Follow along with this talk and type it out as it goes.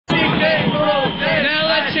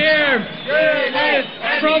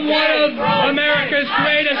from one of America's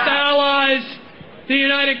greatest allies, the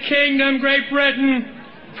United Kingdom, Great Britain,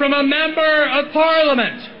 from a member of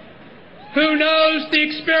Parliament who knows the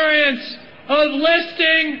experience of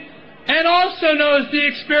listing and also knows the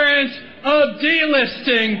experience of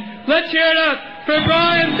delisting. Let's hear it up for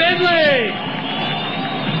Brian Bindley.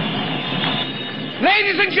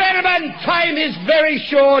 Ladies and gentlemen, time is very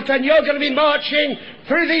short and you're going to be marching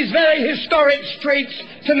through these very historic streets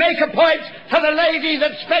to make a point to the lady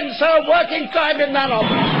that spends her working time in that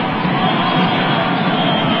office.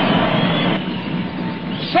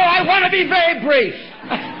 So I want to be very brief.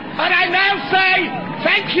 And I now say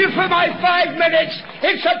thank you for my 5 minutes.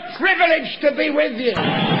 It's a privilege to be with you.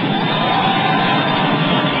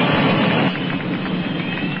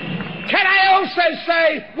 Can I also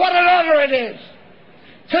say what an honour it is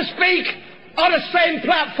to speak on the same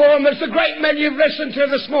platform as the great men you've listened to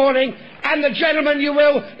this morning and the gentleman you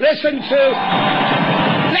will listen to.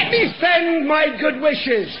 Let me send my good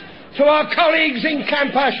wishes to our colleagues in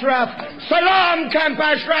Camp Ashraf. Salam, Camp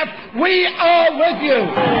Ashraf, we are with you.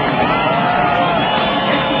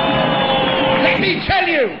 Let me tell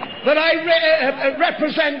you that I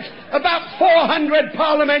represent about 400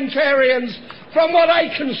 parliamentarians from what I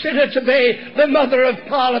consider to be the mother of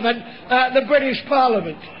Parliament, the British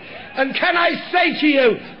Parliament. And can I say to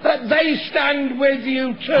you that they stand with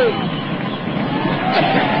you too?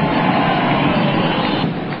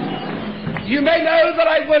 You may know that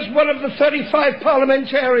I was one of the 35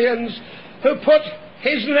 parliamentarians who put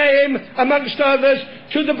his name, amongst others,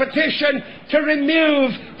 to the petition to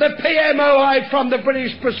remove the PMOI from the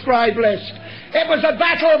British proscribed list. It was a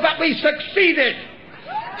battle that we succeeded.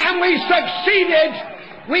 And we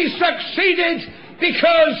succeeded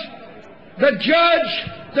because the judge,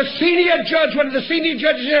 the senior judge, one of the senior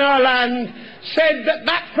judges in our land, said that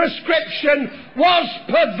that prescription was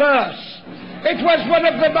perverse. It was one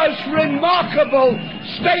of the most remarkable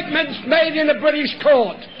statements made in a British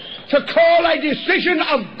court, to call a decision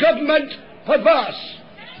of government perverse.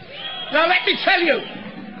 Now let me tell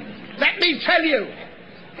you,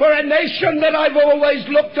 for a nation that I've always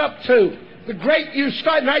looked up to, the great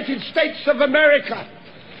United States of America,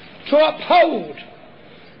 to uphold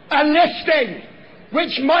a listing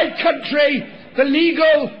which my country, the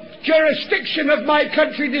legal jurisdiction of my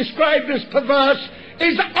country described as perverse,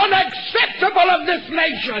 is unacceptable of this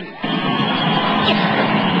nation.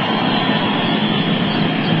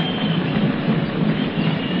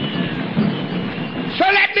 So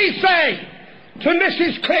let me say to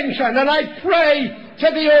Mrs. Clinton, and I pray to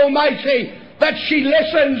the Almighty that she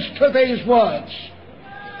listens to these words.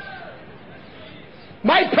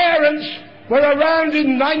 My parents were around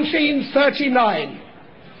in 1939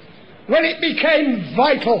 when it became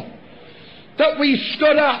vital that we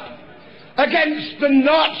stood up against the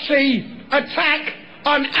Nazi attack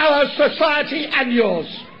on our society and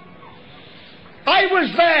yours. I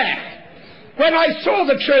was there when I saw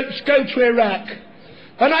the troops go to Iraq,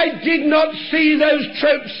 and I did not see those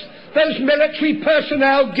troops, those military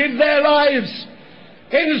personnel, give their lives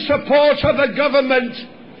in support of a government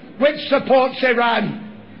which supports Iran.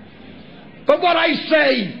 But what I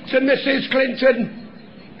say to Mrs. Clinton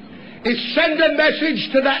is send a message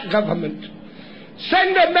to that government.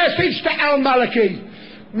 Send a message to al-Maliki.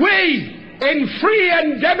 We, in free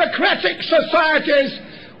and democratic societies,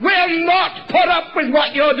 will not put up with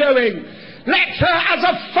what you're doing. Let her, as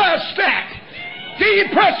a first step,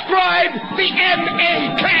 deprescribe the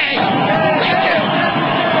MEK. Thank you.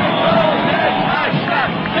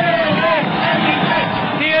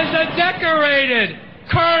 He is a decorated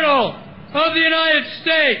colonel of the United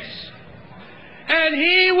States, and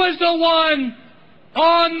he was the one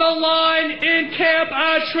on the line in Camp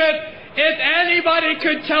Ashraf. If anybody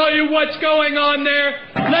could tell you what's going on there,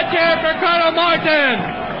 let's hear it for Colonel Martin.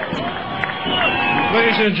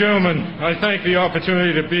 Ladies and gentlemen, I thank the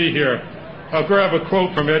opportunity to be here. I'll grab a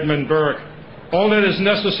quote from Edmund Burke. All that is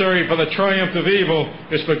necessary for the triumph of evil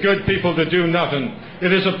is for good people to do nothing.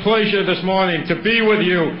 It is a pleasure this morning to be with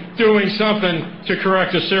you doing something to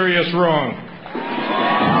correct a serious wrong.